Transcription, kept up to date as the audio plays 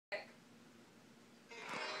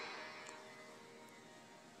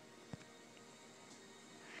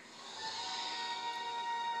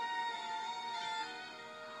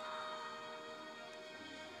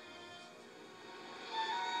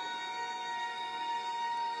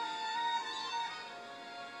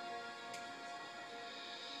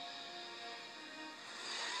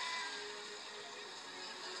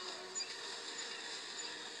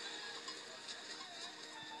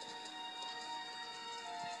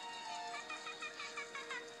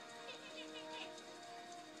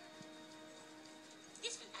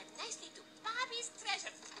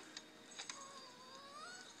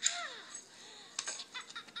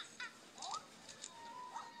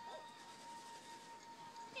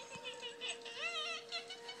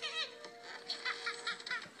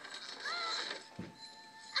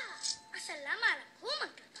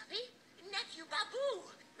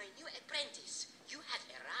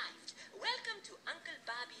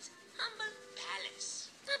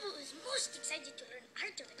Babu is most excited to learn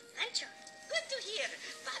art of adventure. Good to hear.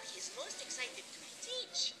 Bobby is most excited to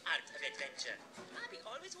teach art of adventure. Bobby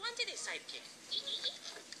always wanted a sidekick.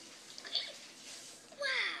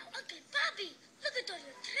 Wow, Uncle Bobby, look at all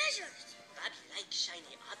your treasures. Bobby likes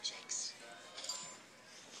shiny objects.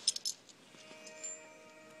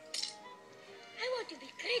 I want to be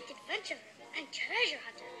great adventurer and treasure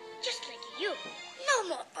hunter, just like you. No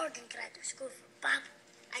more organ grammar school for Babu.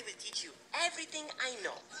 I will teach you everything I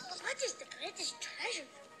know. What is the greatest treasure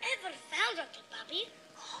you ever found, Uncle Bobby?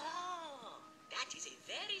 Oh, that is a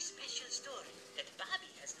very special story that Bobby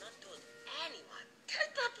has not told anyone. Tell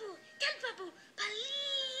Babu, please.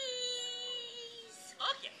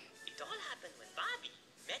 Okay, it all happened when Bobby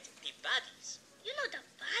met the Buddies. You know the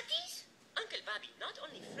Buddies? Uncle Bobby not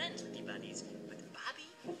only friends with the Buddies, but Bobby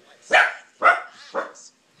was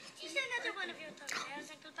friends. Is that another one of your tales,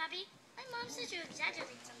 Uncle Bobby? My mom says you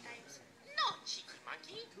exaggerate sometimes. No, cheeky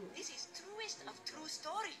monkey. This is truest of true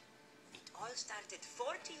story. It all started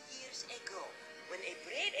 40 years ago when a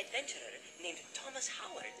brave adventurer named Thomas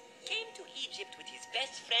Howard came to Egypt with his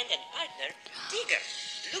best friend and partner, Digger,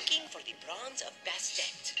 looking for the bronze of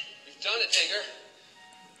Bastet. You've done it, Digger.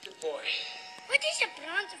 Good boy. What is the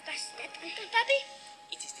bronze of Bastet, Uncle Bobby?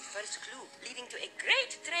 It is the first clue leading to a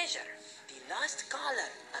great treasure, the lost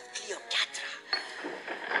collar of Cleopatra.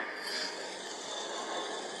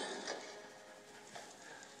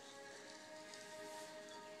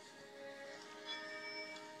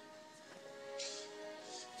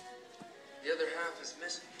 The other half is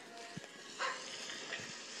missing.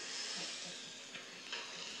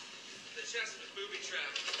 The chest was booby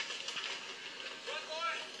trapped. Run,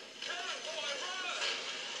 boy! Come on, boy, run!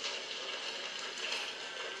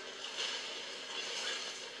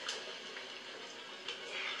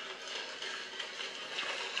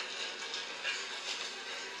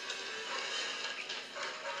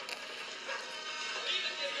 Leave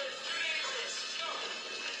it, Digger. It's too dangerous. Stop.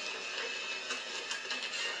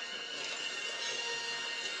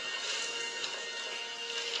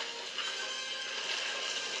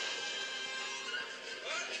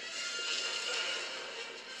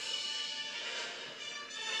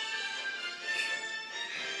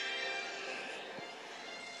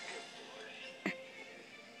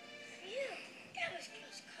 Phew, that was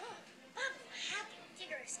close call. Babu happy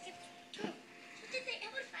Digger escaped too. So did they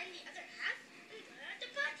ever find the other half? And where are the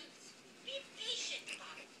Buddies? Be patient,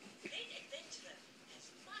 Bobby. Great adventurer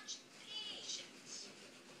has much patience.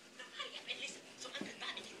 Now hurry up and listen so Uncle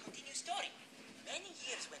Bobby can continue story. Many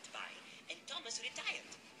years went by and Thomas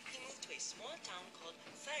retired. He moved to a small town called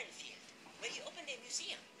Fernfield, where he opened a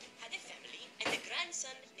museum, had a family, and a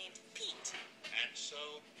grandson named Pete. And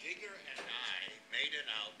so Digger and I made it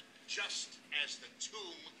out just as the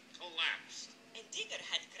tomb collapsed. And Digger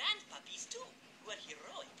had grandpuppies too, who were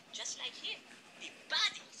heroic, just like him. The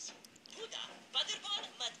Buddies. Buddha, Butterball,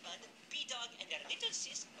 Mudbud, P-Dog, and their little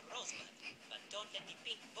sis, Rosebud. But don't let the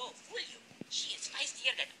pink bow fool you. She is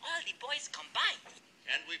feistier than all the boys combined.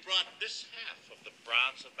 And we brought this half of the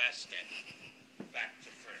bronze of Bastet back to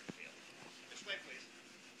Fernfield. This way, please.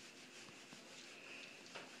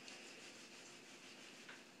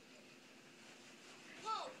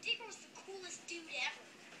 Whoa, Digger was the coolest dude ever.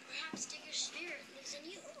 Perhaps Digger's spirit lives in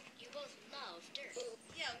you. You both love dirt.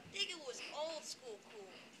 Yo, Digger was old school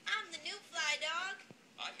cool. I'm the new fly dog.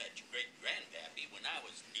 I met your great-grandpappy when I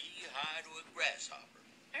was knee-high to a grasshopper.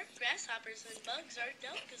 Our grasshoppers and bugs are a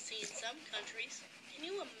delicacy in some countries. Can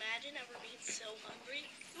you imagine ever being so hungry?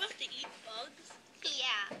 You have to eat bugs?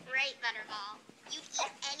 Yeah, right, Butterball. You'd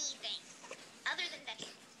eat anything other than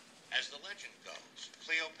vegetables. As the legend goes,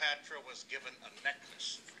 Cleopatra was given a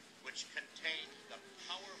necklace which contained the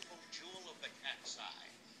powerful jewel of the cat's eye,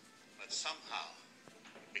 but somehow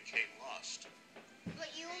it became lost.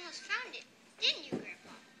 But you almost found it, didn't you,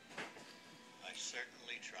 Grandpa? I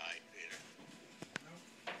certainly tried, Peter.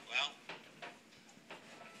 Well,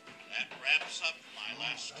 that wraps up my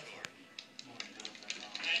last tour.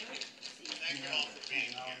 Thank you. Thank you all for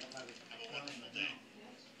being here. Have a wonderful day.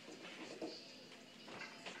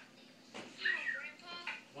 Hi, Grandpa.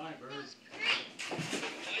 Bye, Bird. That was great.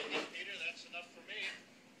 Thank you, Peter. That's enough for me.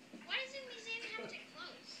 Why does the museum have to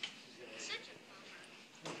close? Such a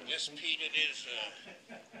bummer. Yes, Pete, it is a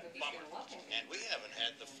bummer. And we haven't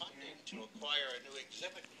had the funding to acquire a new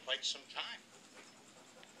exhibit in quite some time.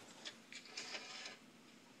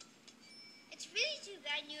 It's really too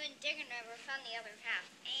bad you and Digger never found the other half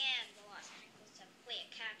and the lost necklace of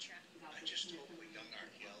Cleopatra. I just hope a young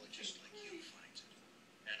archaeologist like you finds it.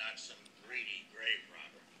 And not some greedy grave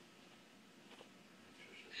robber.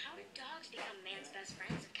 How How did dogs become man's best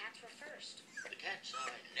friends if cats were first? The cat's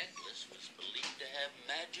eye necklace was believed to have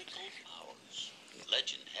magical powers.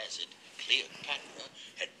 Legend has it Cleopatra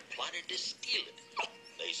had plotted to steal it.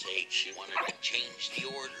 They say she wanted to change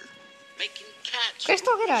the order, making cats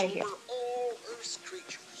Crystal, get out of rulers here. over all Earth's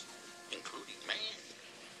creatures, including man.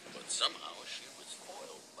 But somehow she was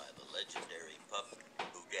foiled by the legendary pup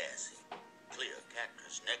Bugatti.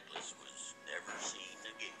 Cleopatra's necklace was never seen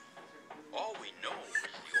again. All we know is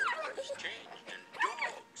the order was changed and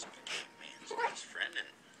dogs became man's best friend and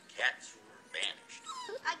cats were banished.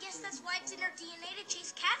 I guess that's why it's in our DNA to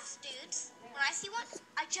chase cats, dudes. When I see one,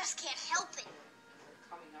 I just can't help it.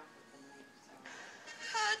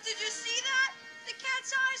 Did you see that? The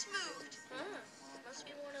cat's eyes moved. Must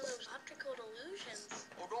be one of those optical delusions.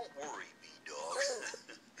 Oh, don't worry,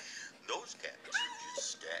 B-Dog. Those cats are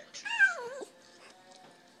just statues.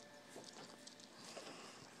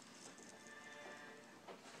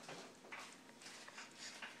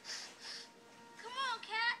 Come on,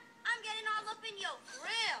 cat. I'm getting all up in your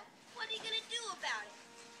grill. What are you gonna do about it?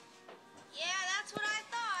 Yeah, that's what I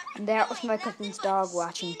thought. That was You my ain't nothing cousin's but dog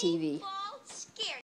watching skinny, TV. bald